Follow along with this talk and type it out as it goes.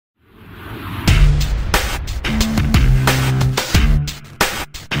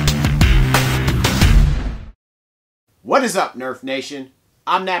What is up, Nerf Nation?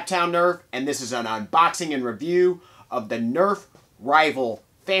 I'm Naptown Nerf, and this is an unboxing and review of the Nerf Rival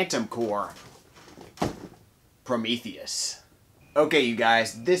Phantom Core Prometheus. Okay, you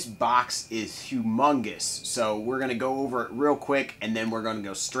guys, this box is humongous, so we're going to go over it real quick, and then we're going to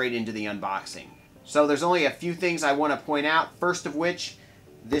go straight into the unboxing. So there's only a few things I want to point out, first of which,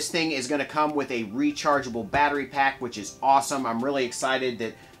 this thing is going to come with a rechargeable battery pack, which is awesome. I'm really excited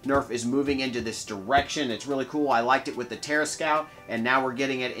that Nerf is moving into this direction. It's really cool. I liked it with the Terra Scout, and now we're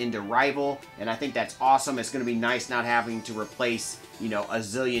getting it into Rival, and I think that's awesome. It's going to be nice not having to replace, a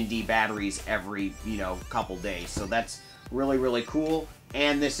zillion D batteries every, couple days. So that's really, really cool.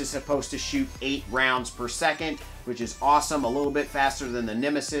 And this is supposed to shoot 8 rounds per second, which is awesome. A little bit faster than the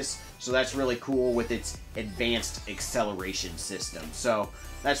Nemesis. So that's really cool with its advanced acceleration system. So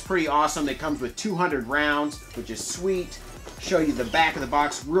that's pretty awesome. It comes with 200 rounds, which is sweet. Show you the back of the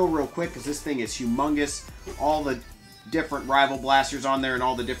box real quick, because this thing is humongous. All the different Rival blasters on there and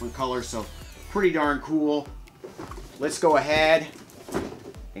all the different colors. So pretty darn cool. Let's go ahead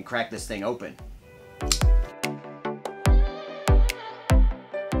and crack this thing open.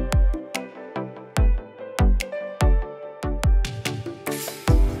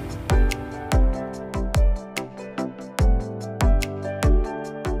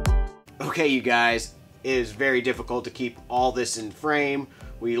 Okay, you guys, it is very difficult to keep all this in frame.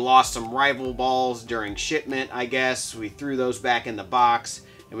 We lost some Rival balls during shipment, I guess. We threw those back in the box,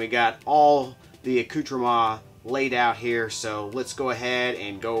 and we got all the accoutrement laid out here, so let's go ahead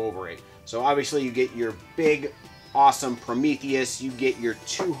and go over it. So obviously you get your big, awesome Prometheus, you get your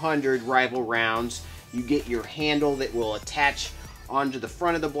 200 Rival rounds, you get your handle that will attach onto the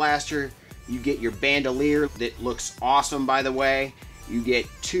front of the blaster, you get your bandolier that looks awesome, by the way, you get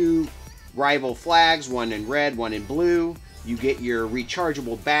 2 Rival flags, one in red, one in blue. You get your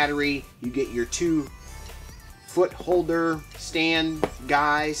rechargeable battery. You get your 2 foot holder stand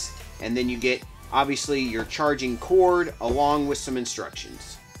guys. And then you get, obviously, your charging cord along with some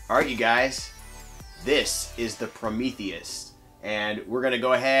instructions. Alright, you guys. This is the Prometheus. And we're going to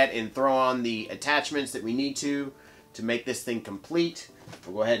go ahead and throw on the attachments that we need to make this thing complete.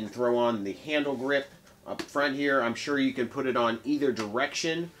 We'll go ahead and throw on the handle grip up front here. I'm sure you can put it on either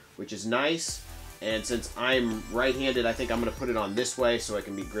direction, which is nice. And since I'm right-handed, I think I'm going to put it on this way so I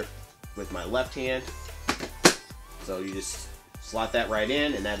can be gripped with my left hand. So you just slot that right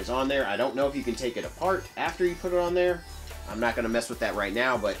in, and that is on there. I don't know if you can take it apart after you put it on there. I'm not going to mess with that right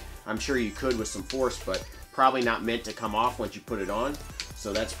now, but I'm sure you could with some force, but probably not meant to come off once you put it on.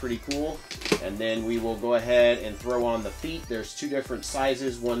 So that's pretty cool. And then we will go ahead and throw on the feet. There's 2 different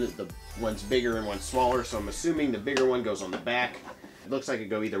sizes. One's bigger and one's smaller, so I'm assuming the bigger one goes on the back. It looks like it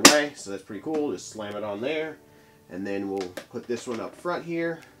go either way, so that's pretty cool. Just slam it on there, and then we'll put this one up front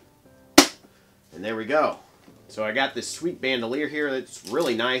here, and there we go. So I got this sweet bandolier here that's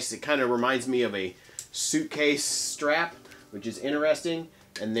really nice. It kind of reminds me of a suitcase strap, which is interesting.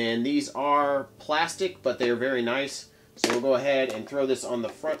 And then these are plastic, but they're very nice. So we'll go ahead and throw this on the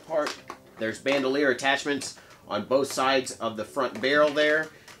front part. There's bandolier attachments on both sides of the front barrel there,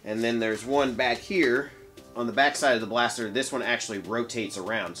 and then there's one back here on the back side of the blaster. This one actually rotates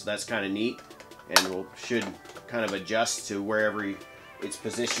around, so that's kind of neat, and should kind of adjust to wherever it's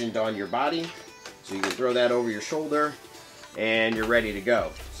positioned on your body. So you can throw that over your shoulder, and you're ready to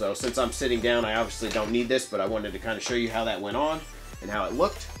go. So since I'm sitting down, I obviously don't need this, but I wanted to kind of show you how that went on and how it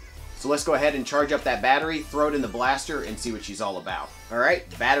looked. So let's go ahead and charge up that battery, throw it in the blaster, and see what she's all about. All right,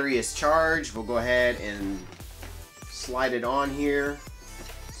 battery is charged. We'll go ahead and slide it on here.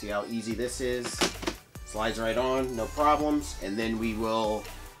 See how easy this is. Slides right on, no problems. And then we will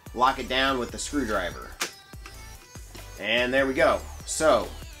lock it down with the screwdriver. And there we go. So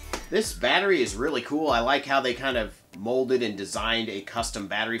this battery is really cool. I like how they kind of molded and designed a custom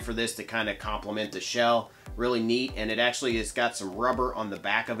battery for this to kind of complement the shell. Really neat. And it actually has got some rubber on the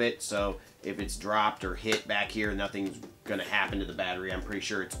back of it, so if it's dropped or hit back here, nothing's gonna happen to the battery. I'm pretty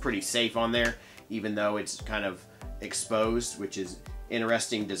sure it's pretty safe on there, even though it's kind of exposed, which is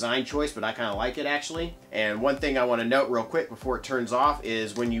interesting design choice, but I kind of like it actually. And one thing I want to note real quick before it turns off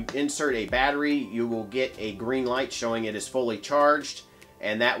is when you insert a battery, you will get a green light showing it is fully charged,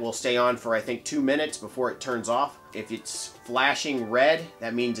 and that will stay on for I think 2 minutes before it turns off. If it's flashing red,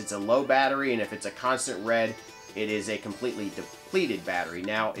 that means it's a low battery, and if it's a constant red, it is a completely depleted battery.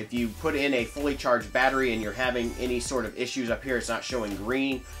 Now, if you put in a fully charged battery and you're having any sort of issues up here, it's not showing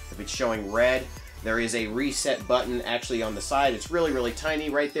green, if it's showing red, there is a reset button actually on the side. It's really tiny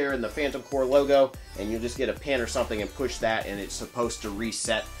right there in the Phantom Core logo, and you'll just get a pin or something and push that, and it's supposed to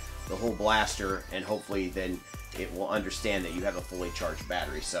reset the whole blaster, and hopefully then it will understand that you have a fully charged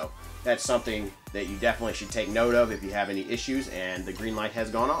battery. So that's something that you definitely should take note of if you have any issues, and the green light has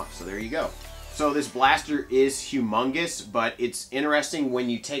gone off. So there you go. So this blaster is humongous, but it's interesting when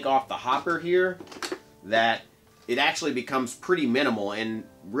you take off the hopper here that it actually becomes pretty minimal and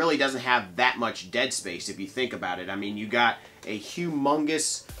really doesn't have that much dead space if you think about it. I mean, you got a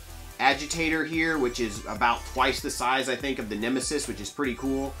humongous agitator here, which is about twice the size, I think, of the Nemesis, which is pretty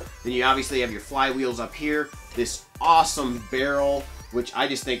cool. Then you obviously have your flywheels up here, this awesome barrel, which I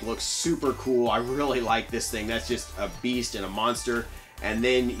just think looks super cool. I really like this thing. That's just a beast and a monster. And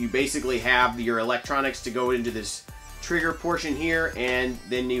then you basically have your electronics to go into this trigger portion here, and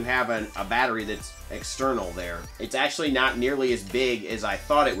then you have a battery that's external there. It's actually not nearly as big as I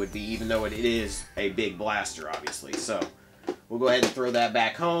thought it would be, even though it is a big blaster, obviously. So we'll go ahead and throw that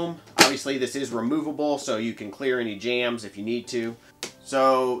back home. Obviously this is removable, so you can clear any jams if you need to.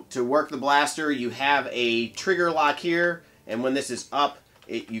 So to work the blaster, you have a trigger lock here, and when this is up,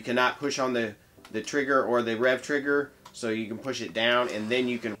 you cannot push on the trigger or the rev trigger, so you can push it down, and then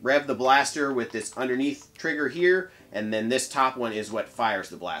you can rev the blaster with this underneath trigger here, and then this top one is what fires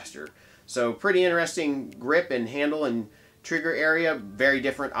the blaster. So pretty interesting grip and handle and trigger area. Very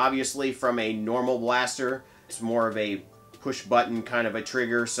different, obviously, from a normal blaster. It's more of a push button kind of a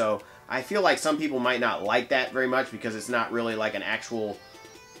trigger, so I feel like some people might not like that very much because it's not really like an actual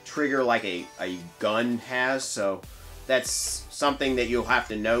trigger like a gun has. So that's something that you'll have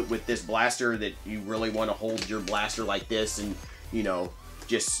to note with this blaster, that you really want to hold your blaster like this and, you know,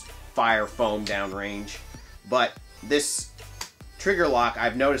 just fire foam downrange. But this trigger lock,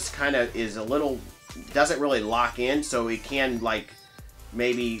 I've noticed, kind of is a little, doesn't really lock in, so it can like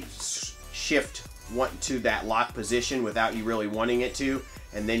maybe shift to that lock position without you really wanting it to,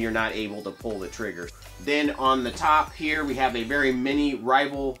 and then you're not able to pull the trigger. Then on the top here we have a very mini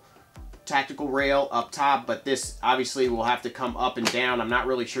rival tactical rail up top, but this obviously will have to come up and down. I'm not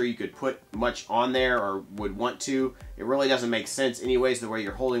really sure you could put much on there or would want to. It really doesn't make sense anyways the way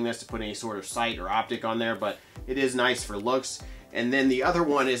you're holding this to put any sort of sight or optic on there, but it is nice for looks. And then the other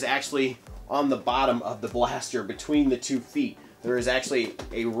one is actually on the bottom of the blaster between the 2 feet. There is actually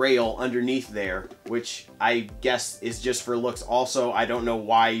a rail underneath there, which I guess is just for looks also. I don't know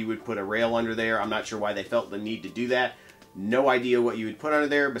why you would put a rail under there. I'm not sure why they felt the need to do that. No idea what you would put under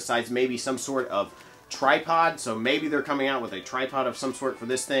there besides maybe some sort of tripod. So maybe they're coming out with a tripod of some sort for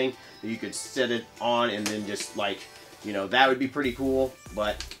this thing that you could set it on and then just like, you know, that would be pretty cool.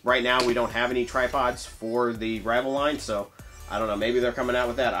 But right now we don't have any tripods for the rival line, so I don't know, maybe they're coming out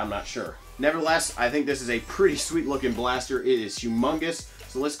with that, I'm not sure. Nevertheless, I think this is a pretty sweet looking blaster. It is humongous.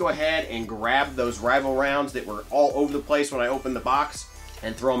 So let's go ahead and grab those rival rounds that were all over the place when I opened the box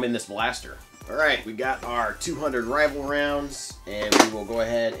and throw them in this blaster. Alright, we got our 200 rival rounds, and we will go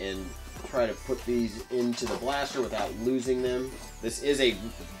ahead and try to put these into the blaster without losing them. This is a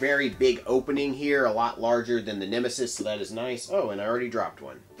very big opening here, a lot larger than the Nemesis, so that is nice. Oh, and I already dropped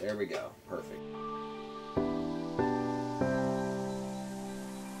one. There we go. Perfect.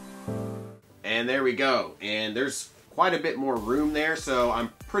 And there we go. And there's quite a bit more room there, so I'm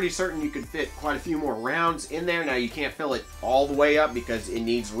pretty certain you could fit quite a few more rounds in there. Now you can't fill it all the way up because it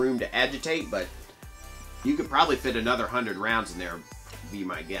needs room to agitate, but you could probably fit another 100 rounds in there, be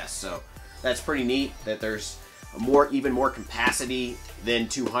my guess. So that's pretty neat that there's even more capacity than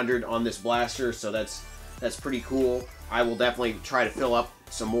 200 on this blaster, so that's pretty cool. I will definitely try to fill up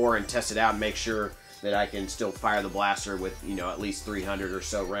some more and test it out and make sure that I can still fire the blaster with, you know, at least 300 or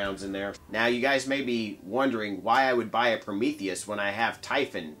so rounds in there. Now you guys may be wondering why I would buy a Prometheus when I have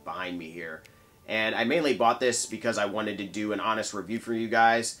Typhon behind me here. And I mainly bought this because I wanted to do an honest review for you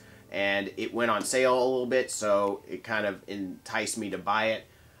guys, and it went on sale a little bit, so it kind of enticed me to buy it.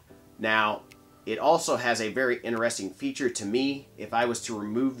 Now, it also has a very interesting feature to me. If I was to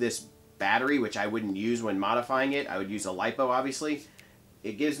remove this battery, which I wouldn't use when modifying it, I would use a LiPo obviously,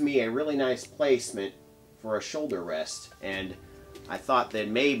 it gives me a really nice placement for a shoulder rest, and I thought that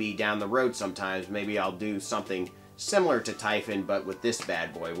maybe down the road sometimes, maybe I'll do something similar to Typhon, but with this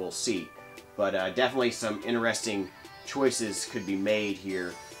bad boy, we'll see. But definitely some interesting choices could be made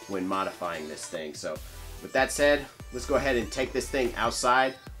here when modifying this thing. So with that said, let's go ahead and take this thing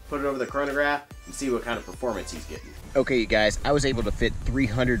outside, put it over the chronograph, and see what kind of performance he's getting. Okay, you guys, I was able to fit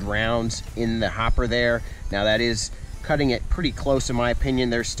 300 rounds in the hopper there. Now that is cutting it pretty close in my opinion.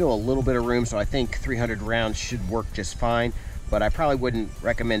 There's still a little bit of room, so I think 300 rounds should work just fine, but I probably wouldn't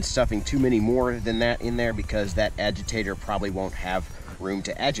recommend stuffing too many more than that in there because that agitator probably won't have room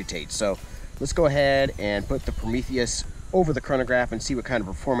to agitate. So let's go ahead and put the Prometheus over the chronograph and see what kind of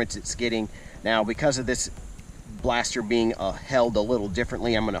performance it's getting. Now, because of this blaster being held a little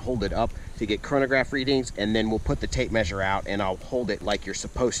differently. I'm going to hold it up to get chronograph readings, and then we'll put the tape measure out and I'll hold it like you're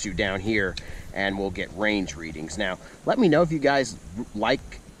supposed to down here, and we'll get range readings. Now, let me know if you guys like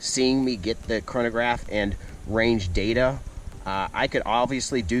seeing me get the chronograph and range data. I could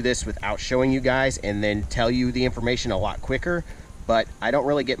obviously do this without showing you guys and then tell you the information a lot quicker, but I don't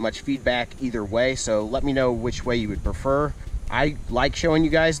really get much feedback either way, so let me know which way you would prefer. I like showing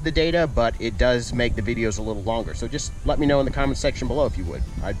you guys the data, but it does make the videos a little longer, so just let me know in the comment section below if you would.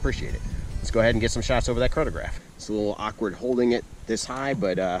 I'd appreciate it. Let's go ahead and get some shots over that chronograph. It's a little awkward holding it this high,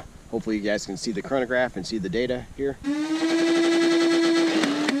 but hopefully you guys can see the chronograph and see the data here.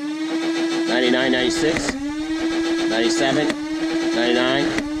 99, 96, 97, 99,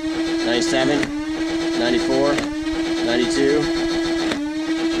 97, 94, 92,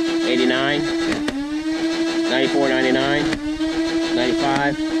 89, 94, 99,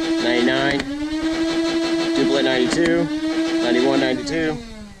 95, 99, duplet 92, 91, 92,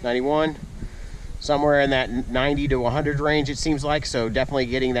 91, somewhere in that 90 to 100 range it seems like, so definitely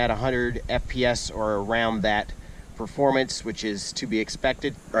getting that 100 FPS or around that performance, which is to be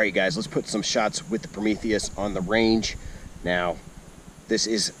expected. All right, guys, let's put some shots with the Prometheus on the range. Now, this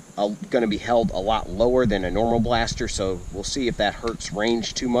is going to be held a lot lower than a normal blaster, so we'll see if that hurts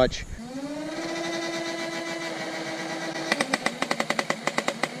range too much.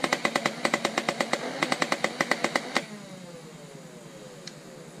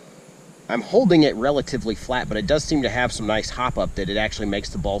 I'm holding it relatively flat, but it does seem to have some nice hop up that it actually makes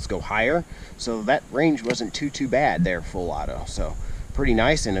the balls go higher. So that range wasn't too bad there, full auto. So pretty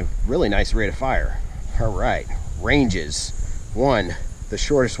nice and a really nice rate of fire. All right, ranges. One, the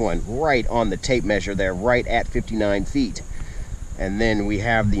shortest one, right on the tape measure there, right at 59 feet. And then we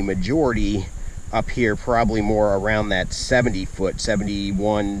have the majority up here, probably more around that 70 foot,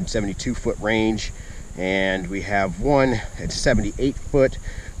 71, 72 foot range. And we have one at 78 foot.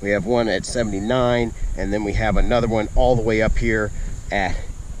 We have one at 79, and then we have another one all the way up here at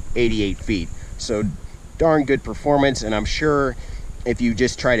 88 feet. So darn good performance, and I'm sure if you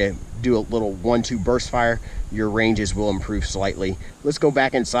just try to do a little 1-2 burst fire, your ranges will improve slightly. Let's go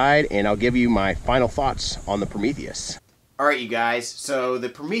back inside and I'll give you my final thoughts on the Prometheus. Alright, you guys, so the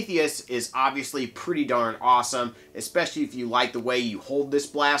Prometheus is obviously pretty darn awesome, especially if you like the way you hold this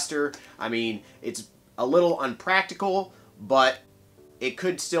blaster. I mean, it's a little unpractical, but it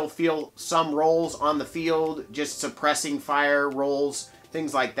could still feel some rolls on the field, just suppressing fire rolls,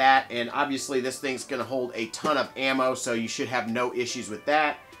 things like that. And obviously this thing's going to hold a ton of ammo, so you should have no issues with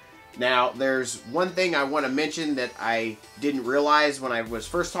that. Now, there's one thing I want to mention that I didn't realize when I was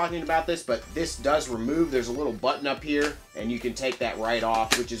first talking about this, but this does remove. There's a little button up here, and you can take that right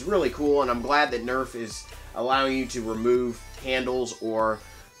off, which is really cool, and I'm glad that Nerf is allowing you to remove handles or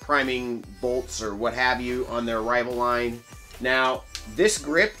priming bolts or what have you on their rival line. Now, this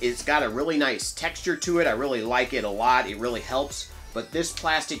grip, it's got a really nice texture to it. I really like it a lot. It really helps. But this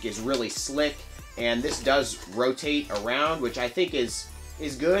plastic is really slick, and this does rotate around, which I think is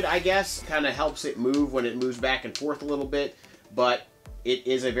good, I guess. Kind of helps it move when it moves back and forth a little bit. But it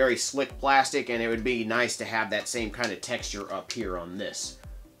is a very slick plastic, and it would be nice to have that same kind of texture up here on this.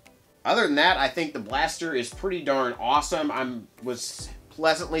 Other than that, I think the blaster is pretty darn awesome. Was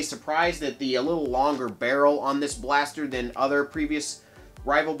pleasantly surprised that the a little longer barrel on this blaster than other previous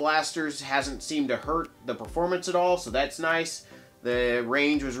rival blasters hasn't seemed to hurt the performance at all, so that's nice. The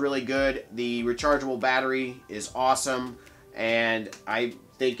range was really good. The rechargeable battery is awesome, and I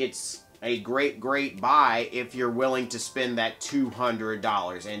think it's a great buy if you're willing to spend that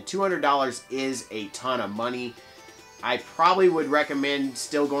 $200. And $200 is a ton of money. I probably would recommend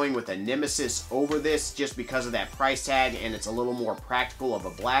still going with a Nemesis over this just because of that price tag, and it's a little more practical of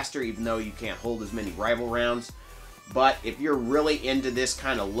a blaster, even though you can't hold as many rival rounds. But if you're really into this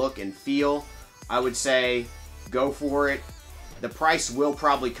kind of look and feel, I would say go for it. The price will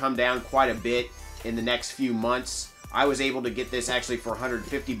probably come down quite a bit in the next few months. I was able to get this actually for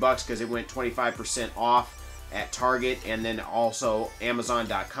 150 bucks because it went 25% off at Target and then also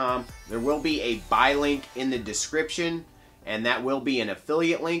Amazon.com. There will be a buy link in the description, and that will be an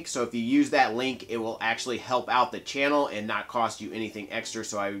affiliate link. So if you use that link, it will actually help out the channel and not cost you anything extra,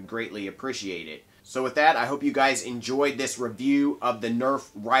 so I would greatly appreciate it. So with that, I hope you guys enjoyed this review of the Nerf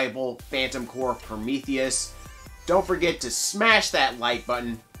Rival Phantom Core Prometheus. Don't forget to smash that like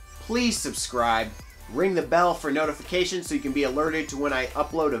button. Please subscribe. Ring the bell for notifications so you can be alerted to when I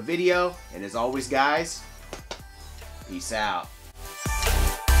upload a video. And as always, guys, peace out.